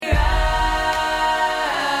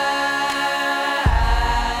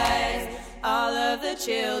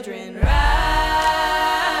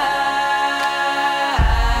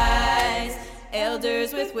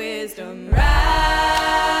wisdom. Rise,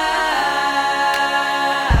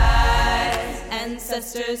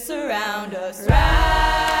 ancestors surround us. Rise.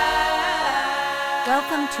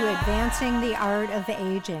 Welcome to Advancing the Art of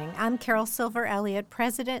Aging. I'm Carol Silver Elliott,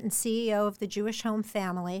 President and CEO of the Jewish Home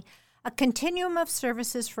Family, a continuum of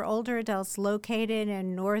services for older adults located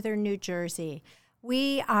in northern New Jersey.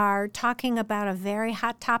 We are talking about a very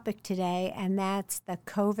hot topic today, and that's the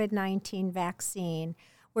COVID-19 vaccine.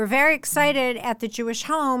 We're very excited at the Jewish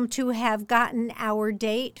Home to have gotten our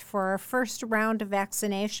date for our first round of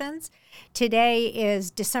vaccinations. Today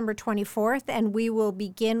is December 24th, and we will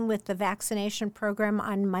begin with the vaccination program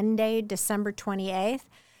on Monday, December 28th.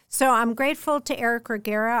 So I'm grateful to Eric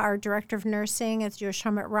Regera, our Director of Nursing at the Jewish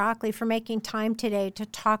Home at Rockley, for making time today to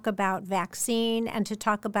talk about vaccine and to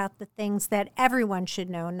talk about the things that everyone should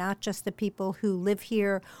know, not just the people who live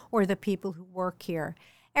here or the people who work here.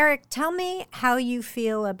 Eric, tell me how you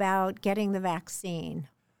feel about getting the vaccine.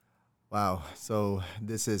 Wow. So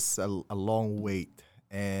this is a long wait,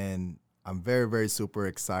 and I'm very, very super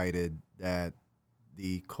excited that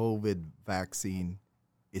the COVID vaccine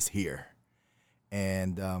is here.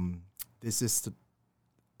 And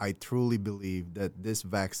I truly believe that this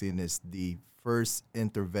vaccine is the first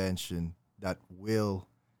intervention that will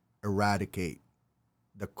eradicate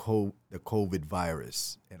the COVID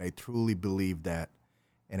virus. And I truly believe that.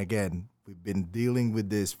 And again, we've been dealing with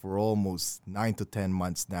this for almost 9 to 10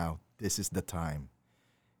 months now. This is the time.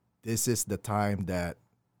 This is the time that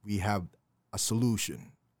we have a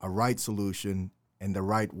solution, a right solution, and the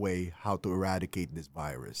right way how to eradicate this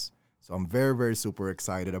virus. So I'm very, very super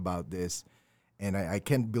excited about this. And I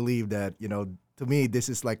can't believe that, to me, this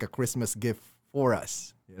is like a Christmas gift for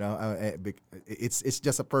us. It's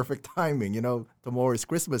just a perfect timing. Tomorrow is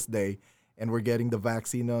Christmas Day, and we're getting the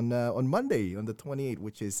vaccine on Monday, on the 28th,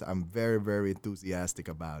 which is, I'm very, very enthusiastic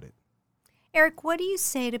about it. Eric, what do you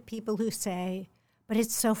say to people who say, but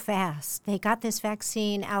it's so fast? They got this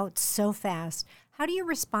vaccine out so fast. How do you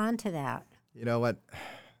respond to that? You know what?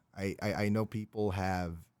 I know people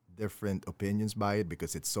have different opinions by it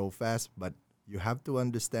because it's so fast, but you have to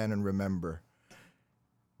understand and remember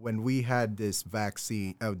when we had this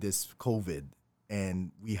vaccine, this COVID,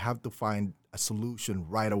 and we have to find a solution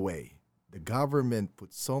right away. The government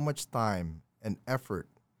put so much time and effort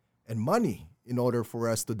and money in order for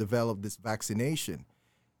us to develop this vaccination.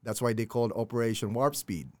 That's why they call it Operation Warp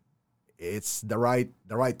Speed. It's the right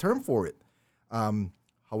term for it.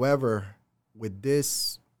 However, with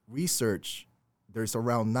this research, there's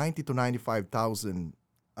around 90 to 95,000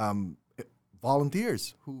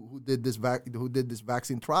 volunteers who did this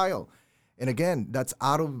vaccine trial, and again, that's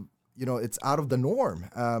it's out of the norm.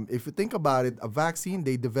 If you think about it, a vaccine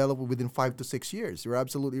they develop within 5 to 6 years. You're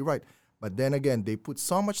absolutely right. But then again, they put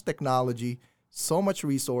so much technology, so much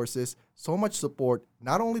resources, so much support.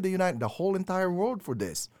 Not only the whole entire world for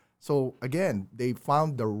this. So again, they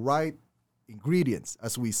found the right ingredients,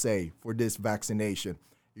 as we say, for this vaccination.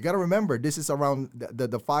 You got to remember, this is around the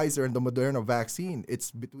Pfizer and the Moderna vaccine. It's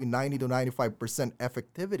between 90 to 95%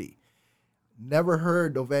 effectivity. Never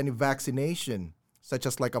heard of any vaccination, such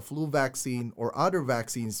as like a flu vaccine or other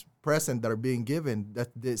vaccines present that are being given, that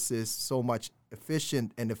this is so much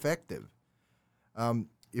efficient and effective.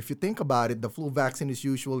 If you think about it, the flu vaccine is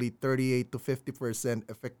usually 38 to 50%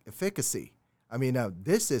 efficacy. I mean,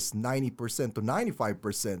 this is 90% to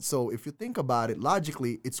 95%. So if you think about it,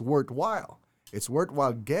 logically, it's worthwhile. It's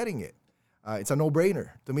worthwhile getting it. It's a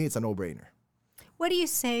no-brainer. To me, it's a no-brainer. What do you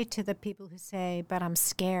say to the people who say, but I'm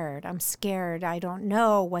scared. I don't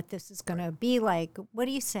know what this is going to be like. What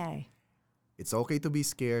do you say? It's okay to be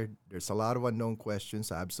scared. There's a lot of unknown questions,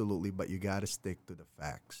 absolutely, but you got to stick to the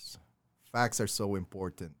facts. Facts are so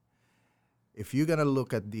important. If you're going to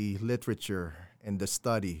look at the literature and the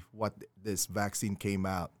study, what this vaccine came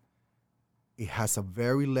out, it has a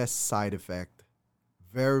very less side effect,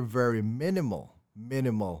 very, very minimal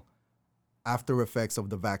after effects of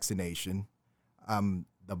the vaccination.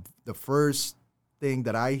 The first thing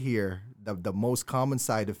that I hear, the most common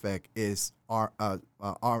side effect is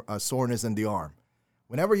soreness in the arm.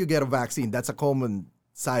 Whenever you get a vaccine, that's a common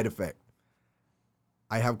side effect.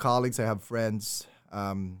 I have colleagues, I have friends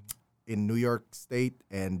in New York State,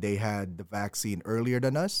 and they had the vaccine earlier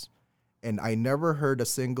than us. And I never heard a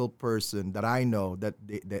single person that I know that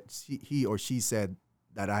he or she said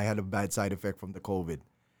that I had a bad side effect from the COVID.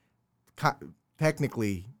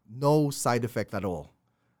 Technically, no side effect at all.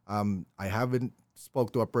 I haven't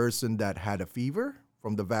spoke to a person that had a fever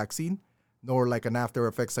from the vaccine, nor like an after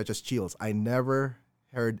effect such as chills. I never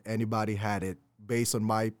heard anybody had it based on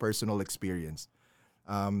my personal experience.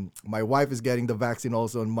 My wife is getting the vaccine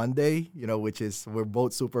also on Monday, which is we're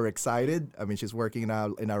both super excited. I mean, she's working in our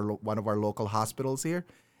one of our local hospitals here,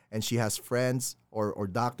 and she has friends or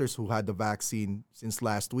doctors who had the vaccine since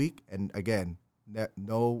last week, and again,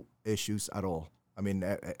 no issues at all. I mean,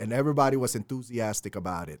 and everybody was enthusiastic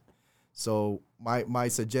about it. So my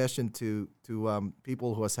suggestion to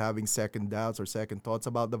people who are having second doubts or second thoughts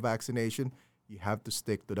about the vaccination, you have to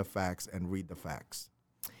stick to the facts and read the facts.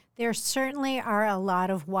 There certainly are a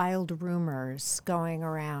lot of wild rumors going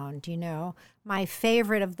around. My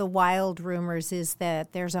favorite of the wild rumors is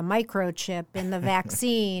that there's a microchip in the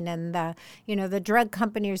vaccine and the drug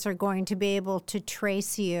companies are going to be able to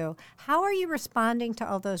trace you. How are you responding to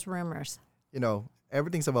all those rumors?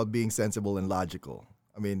 Everything's about being sensible and logical.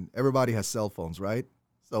 I mean, everybody has cell phones, right?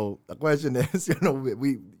 So the question is,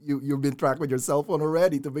 you've been tracked with your cell phone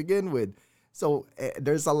already to begin with. So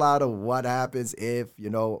there's a lot of what happens if,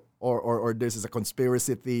 or this is a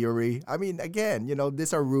conspiracy theory. I mean, again,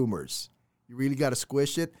 these are rumors. You really got to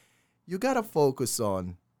squish it. You got to focus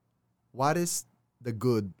on what is the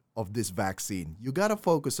good of this vaccine. You got to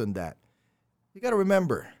focus on that. You got to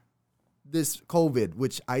remember this COVID,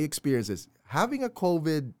 which I experienced, having a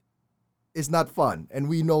COVID is not fun. And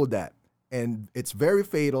we know that. And it's very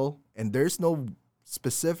fatal. And there's no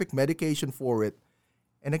specific medication for it.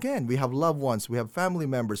 And again, we have loved ones, we have family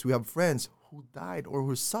members, we have friends who died or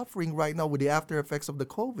who are suffering right now with the after effects of the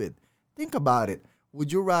COVID. Think about it.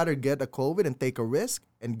 Would you rather get a COVID and take a risk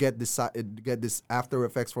and get this after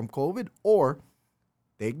effects from COVID, or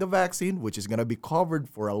take the vaccine, which is going to be covered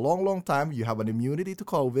for a long, long time, you have an immunity to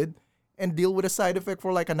COVID, and deal with a side effect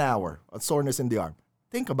for like an hour, a soreness in the arm?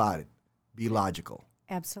 Think about it. Be logical.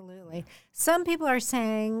 Absolutely. Some people are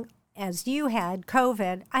saying, as you had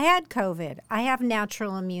COVID, I had COVID. I have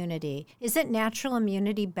natural immunity. Isn't natural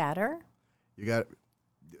immunity better?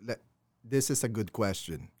 This is a good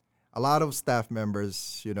question. A lot of staff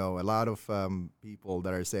members, a lot of people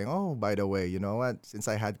that are saying, oh, by the way, you know what? Since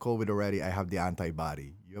I had COVID already, I have the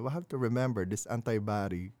antibody. You have to remember this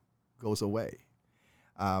antibody goes away.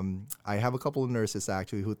 I have a couple of nurses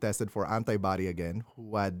actually who tested for antibody again,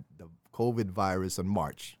 who had the COVID virus in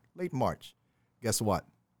late March. Guess what?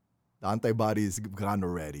 The antibody is gone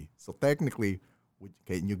already. So technically,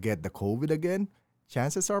 can you get the COVID again?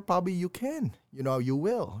 Chances are probably you can. You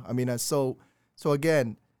will. I mean, so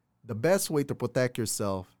again, the best way to protect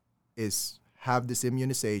yourself is have this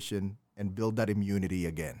immunization and build that immunity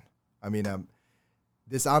again. I mean,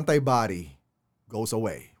 this antibody goes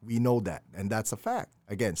away. We know that, and that's a fact.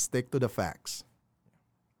 Again, stick to the facts.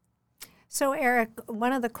 So, Eric,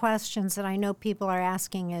 one of the questions that I know people are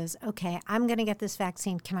asking is, okay, I'm going to get this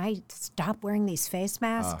vaccine. Can I stop wearing these face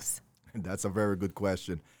masks? That's a very good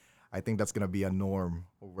question. I think that's going to be a norm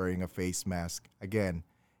for wearing a face mask. Again,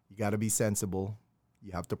 you got to be sensible.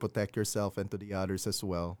 You have to protect yourself and to the others as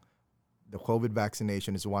well. The COVID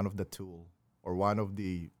vaccination is one of the tool or one of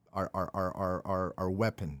our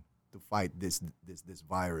weapon to fight this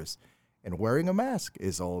virus. And wearing a mask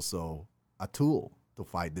is also a tool to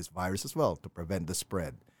fight this virus as well, to prevent the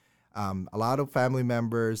spread. A lot of family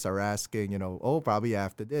members are asking, probably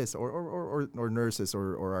after this, or nurses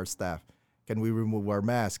or our staff, can we remove our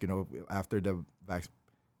mask, after the vaccine?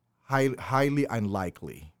 Highly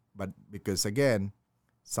unlikely. But because, again,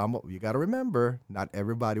 you got to remember, not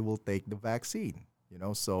everybody will take the vaccine,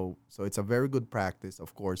 so it's a very good practice,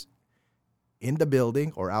 of course, in the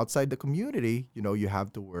building or outside the community, you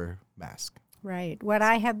have to wear mask. Right. What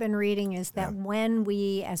I have been reading is that when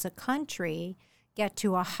we as a country get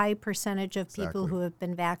to a high percentage of people who have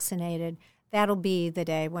been vaccinated, that'll be the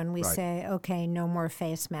day when we say, okay, no more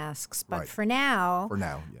face masks. But for now,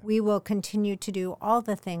 we will continue to do all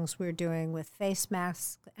the things we're doing with face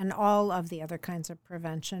masks and all of the other kinds of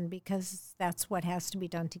prevention, because that's what has to be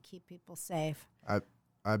done to keep people safe.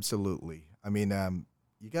 Absolutely. I mean,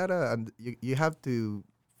 you have to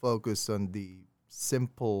focus on the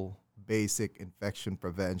simple basic infection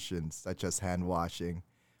prevention, such as hand washing,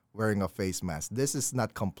 wearing a face mask. This is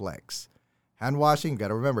not complex. Hand washing, got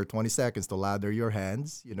to remember, 20 seconds to lather your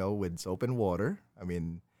hands, with soap and water. I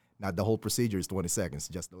mean, not the whole procedure is 20 seconds,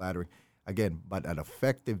 just the lathering. Again, but an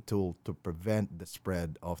effective tool to prevent the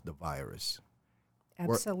spread of the virus.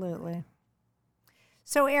 Absolutely.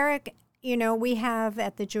 So, Eric, we have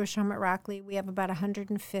at the Jewish Home at Rockley, we have about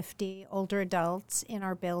 150 older adults in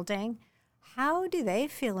our building. How do they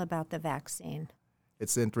feel about the vaccine?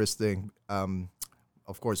 It's interesting.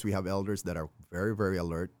 Of course, we have elders that are very, very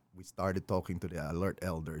alert. We started talking to the alert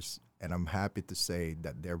elders, and I'm happy to say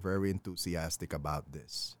that they're very enthusiastic about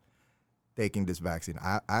this, taking this vaccine.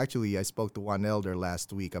 I spoke to one elder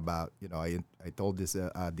last week about, I told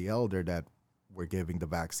the elder that we're giving the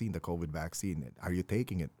vaccine, the COVID vaccine. Are you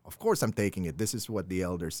taking it? Of course I'm taking it. This is what the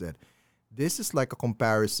elder said. This is like a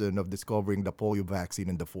comparison of discovering the polio vaccine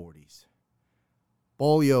in the 40s.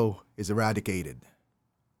 Polio is eradicated.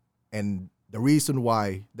 And the reason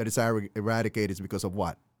why that it's eradicated is because of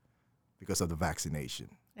what? Because of the vaccination.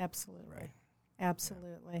 Absolutely. Right.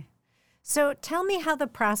 Absolutely. So tell me how the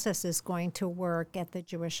process is going to work at the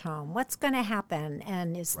Jewish Home. What's going to happen?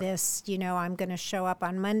 And is this, I'm going to show up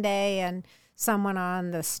on Monday and someone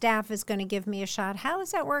on the staff is going to give me a shot? How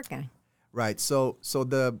is that working? Right. So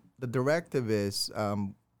the directive is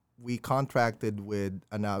we contracted with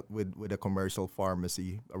a commercial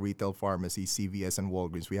pharmacy, a retail pharmacy, CVS and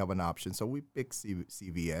Walgreens. We have an option. So we pick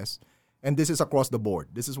CVS. And this is across the board.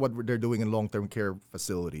 This is what they're doing in long-term care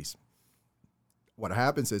facilities. What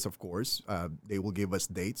happens is, of course, they will give us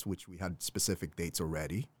dates, which we had specific dates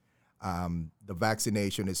already. The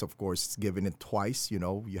vaccination is, of course, given it twice.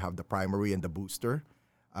 You have the primary and the booster.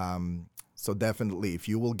 So definitely, if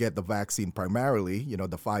you will get the vaccine primarily,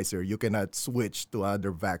 the Pfizer, you cannot switch to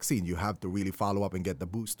other vaccine. You have to really follow up and get the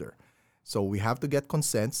booster. So we have to get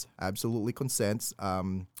consents, absolutely consents.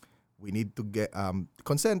 We need to get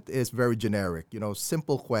consent is very generic.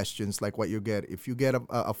 Simple questions like what you get. If you get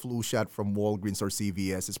a flu shot from Walgreens or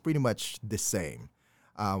CVS, it's pretty much the same.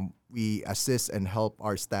 We assist and help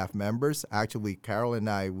our staff members. Actually, Carol and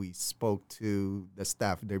I, we spoke to the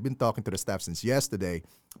staff. They've been talking to the staff since yesterday,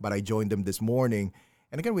 but I joined them this morning.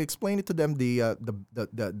 And again, we explained it to them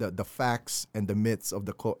the facts and the myths of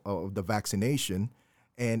the vaccination.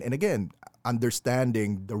 And again,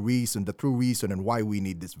 understanding the true reason and why we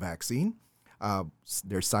need this vaccine.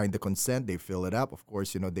 They're signed the consent. They fill it up. Of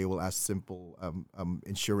course, they will ask simple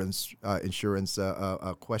insurance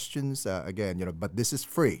questions. Again, but this is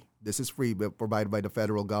free. This is free, provided by the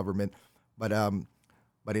federal government. But on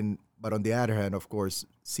the other hand, of course,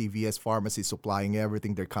 CVS Pharmacy supplying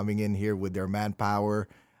everything. They're coming in here with their manpower.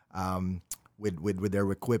 With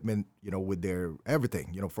their equipment, with their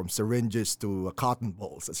everything, from syringes to cotton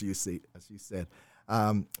balls, as you said.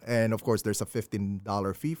 And of course, there's a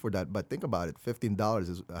 $15 fee for that. But think about it, $15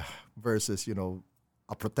 is versus, a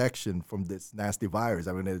protection from this nasty virus.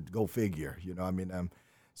 I mean, go figure,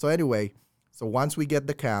 So anyway, so once we get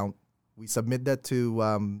the count, we submit that to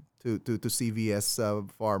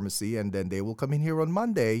CVS Pharmacy, and then they will come in here on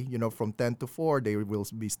Monday, from 10 to 4. They will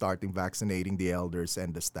be starting vaccinating the elders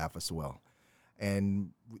and the staff as well.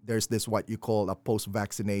 And there's this what you call a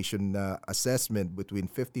post-vaccination assessment between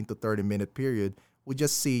 15 to 30-minute period. We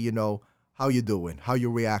just see, how you're doing, how you're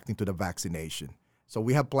reacting to the vaccination. So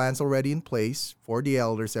we have plans already in place for the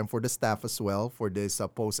elders and for the staff as well for this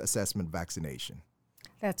post-assessment vaccination.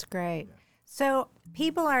 That's great. Yeah. So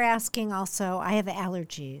people are asking also, I have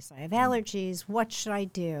allergies. What should I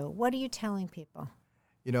do? What are you telling people?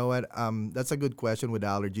 You know what? That's a good question with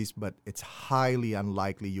allergies, but it's highly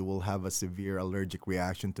unlikely you will have a severe allergic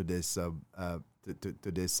reaction to this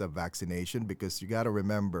vaccination, because you got to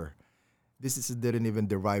remember, this didn't even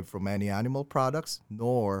derive from any animal products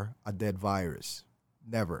nor a dead virus.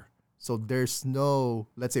 Never. So there's no,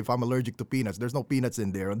 let's say if I'm allergic to peanuts, there's no peanuts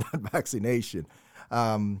in there on that vaccination.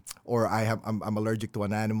 Or I'm allergic to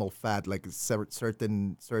an animal fat, like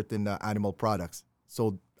certain animal products.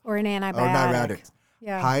 So or an antibiotic.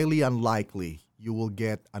 Yeah. Highly unlikely you will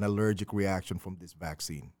get an allergic reaction from this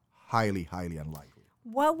vaccine. Highly, highly unlikely.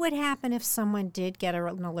 What would happen if someone did get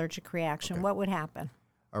an allergic reaction? Okay. What would happen?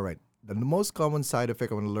 All right. The most common side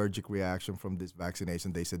effect of an allergic reaction from this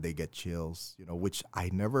vaccination, they said they get chills, which I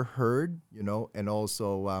never heard, and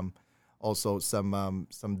also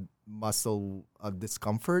some muscle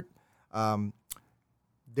discomfort. The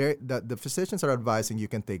physicians are advising you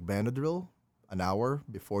can take Benadryl an hour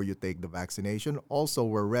before you take the vaccination. Also,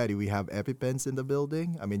 we're ready. We have EpiPens in the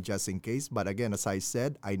building, just in case. But again, as I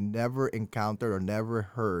said, I never encountered or never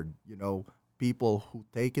heard, people who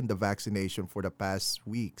taken the vaccination for the past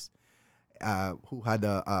weeks who had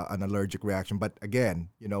an allergic reaction. But again,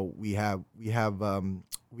 we have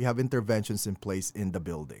interventions in place in the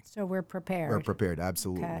building. So we're prepared. We're prepared,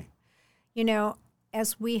 absolutely. Okay.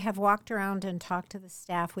 As we have walked around and talked to the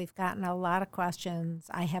staff, we've gotten a lot of questions.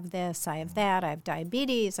 I have this, I have that, I have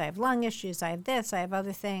diabetes, I have lung issues, I have this, I have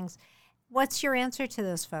other things. What's your answer to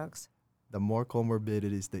those folks? The more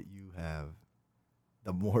comorbidities that you have,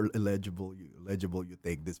 the more eligible you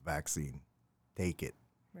take this vaccine. Take it.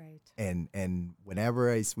 Right. And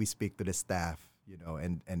whenever we speak to the staff,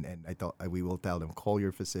 and we will tell them, call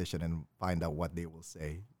your physician and find out what they will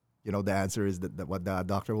say. The answer is that what the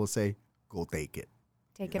doctor will say, go take it.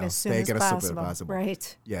 Take it as soon as possible.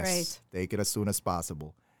 Right. Yes. Right. Take it as soon as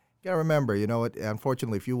possible. You gotta remember,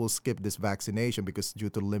 unfortunately, if you will skip this vaccination because due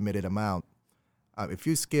to limited amount, If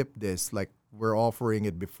you skip this, like we're offering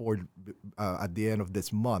it before at the end of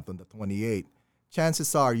this month on the 28th,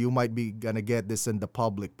 chances are you might be gonna get this in the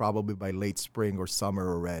public probably by late spring or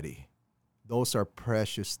summer already. Those are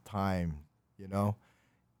precious time, you know.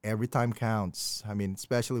 Every time counts. I mean,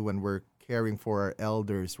 especially when we're caring for our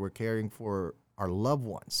elders, we're caring for our loved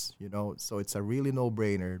ones, you know. So it's a really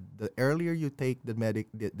no-brainer. The earlier you take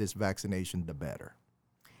this vaccination, the better.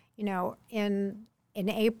 You know, in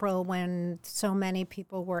April, when so many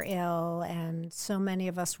people were ill and so many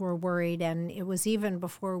of us were worried, and it was even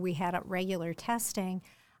before we had regular testing,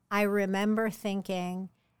 I remember thinking,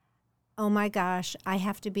 oh my gosh, I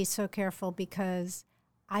have to be so careful because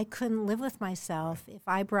I couldn't live with myself if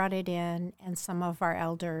I brought it in and some of our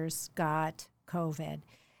elders got COVID.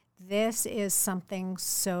 This is something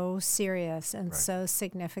so serious and so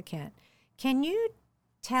significant. Can you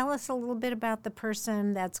tell us a little bit about the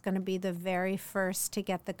person that's going to be the very first to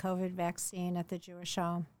get the COVID vaccine at the Jewish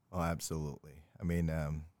Home? Oh, absolutely. I mean,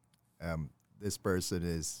 this person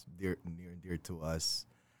is near and dear to us.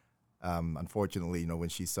 Unfortunately, you know, when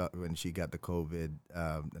she got the COVID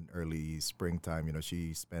in early springtime, you know,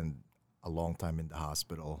 she spent a long time in the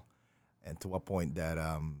hospital, and to a point that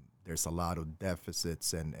there's a lot of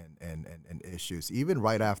deficits and issues. Even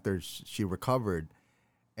right after she recovered,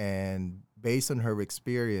 and based on her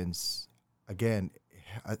experience, again,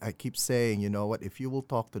 I keep saying, you know what, if you will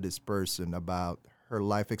talk to this person about her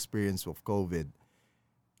life experience of COVID,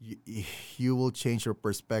 you will change your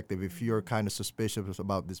perspective if you're kind of suspicious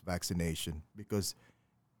about this vaccination, because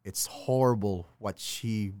it's horrible what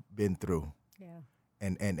she been through. Yeah.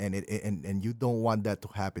 And you don't want that to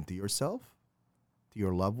happen to yourself, to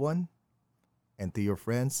your loved one, and to your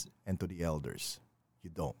friends, and to the elders. You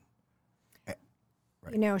don't.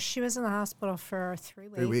 Right. You know, she was in the hospital for 3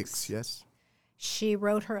 weeks. 3 weeks, yes. She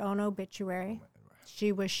wrote her own obituary.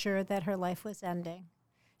 She was sure that her life was ending.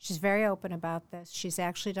 She's very open about this. She's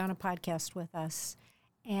actually done a podcast with us.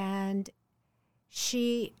 And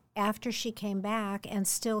she, after she came back, and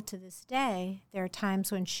still to this day, there are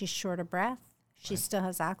times when she's short of breath. She still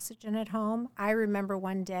has oxygen at home. I remember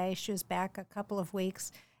one day, she was back a couple of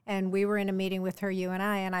weeks, and we were in a meeting with her, you and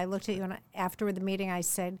I looked at you, and after the meeting, I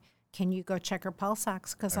said, can you go check her pulse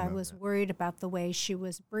ox? Because I was worried about the way she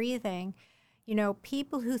was breathing. You know,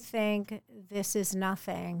 people who think this is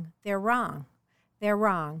nothing, they're wrong. They're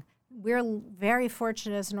wrong. We're very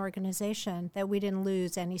fortunate as an organization that we didn't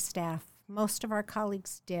lose any staff. Most of our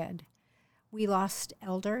colleagues did. We lost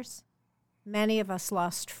elders. Many of us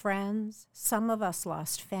lost friends. Some of us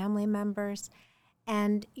lost family members.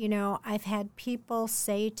 And, you know, I've had people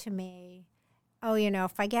say to me, oh, you know,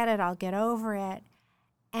 if I get it, I'll get over it.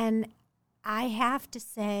 And I have to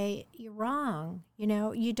say, you're wrong. You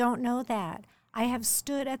know, you don't know that. I have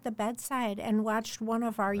stood at the bedside and watched one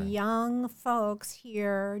of our young folks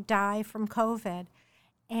here die from COVID.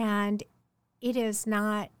 And it's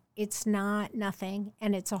not nothing,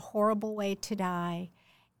 and it's a horrible way to die.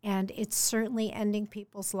 And it's certainly ending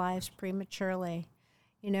people's lives prematurely.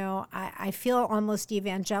 You know, I feel almost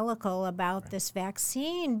evangelical about this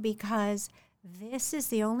vaccine because this is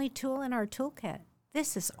the only tool in our toolkit.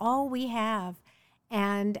 This is all we have.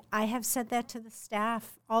 And I have said that to the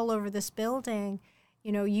staff all over this building.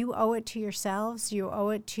 You know, you owe it to yourselves, you owe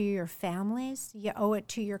it to your families, you owe it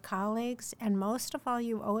to your colleagues, and most of all,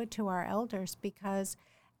 you owe it to our elders, because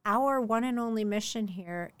our one and only mission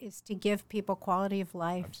here is to give people quality of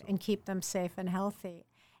life and keep them safe and healthy,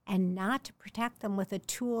 and not to protect them with a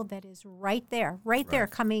tool that is right there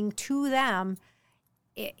coming to them.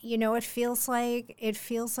 It feels like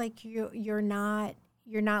you're not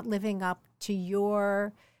living up to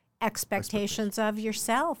your expectations of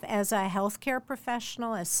yourself as a healthcare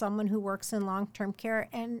professional, as someone who works in long-term care,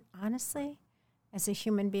 and honestly, as a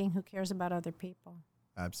human being who cares about other people.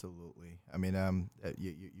 Absolutely. I mean,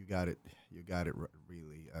 you got it. You got it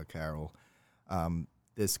really, Carol.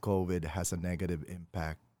 This COVID has a negative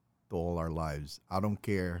impact to all our lives. I don't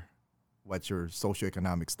care what your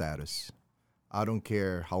socioeconomic status. I don't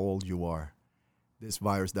care how old you are. This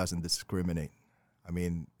virus doesn't discriminate. I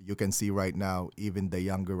mean, you can see right now, even the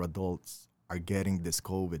younger adults are getting this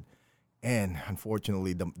COVID. And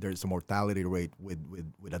unfortunately, there's a mortality rate with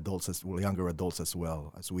adults, younger adults as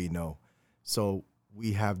well, as we know. So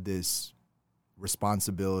we have this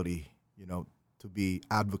responsibility, you know, to be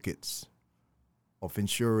advocates of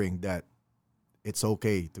ensuring that it's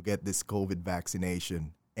okay to get this COVID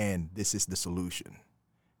vaccination, and this is the solution.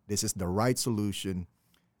 This is the right solution.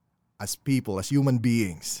 As people, as human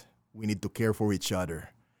beings, we need to care for each other.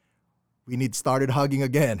 We need started hugging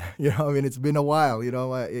again. You know, I mean, it's been a while. You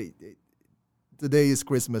know, today is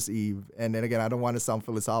Christmas Eve, and then again, I don't want to sound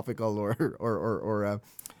philosophical or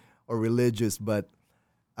religious, but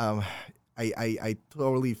I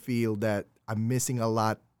totally feel that I'm missing a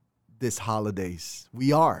lot this holidays.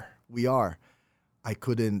 We are. I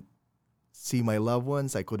couldn't see my loved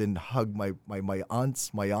ones. I couldn't hug my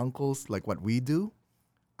aunts, my uncles like what we do.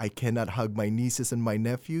 I cannot hug my nieces and my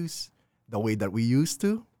nephews the way that we used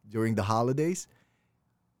to during the holidays.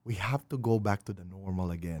 We have to go back to the normal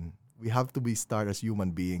again. We have to start as human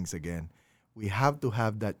beings again. We have to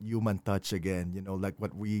have that human touch again, like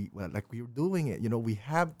we were doing it. We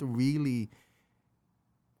have to really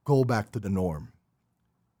go back to the norm.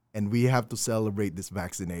 And we have to celebrate this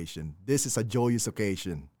vaccination. This is a joyous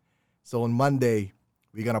occasion. So on Monday,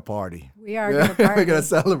 we're going to party. We are going to party. We're going to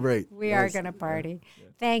celebrate. We are going to party. Yeah.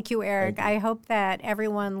 Thank you, Eric. Thank you. I hope that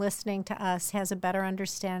everyone listening to us has a better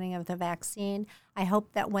understanding of the vaccine. I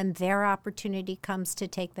hope that when their opportunity comes to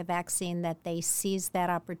take the vaccine, that they seize that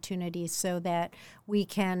opportunity so that we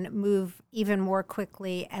can move even more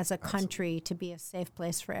quickly as a country to be a safe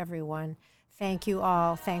place for everyone. Thank you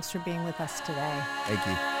all. Thanks for being with us today. Thank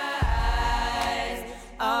you.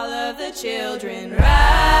 All of the children rise,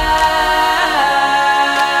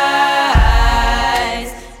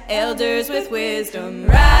 elders with wisdom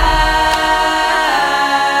rise,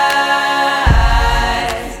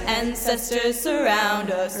 ancestors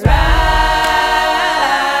surround us rise.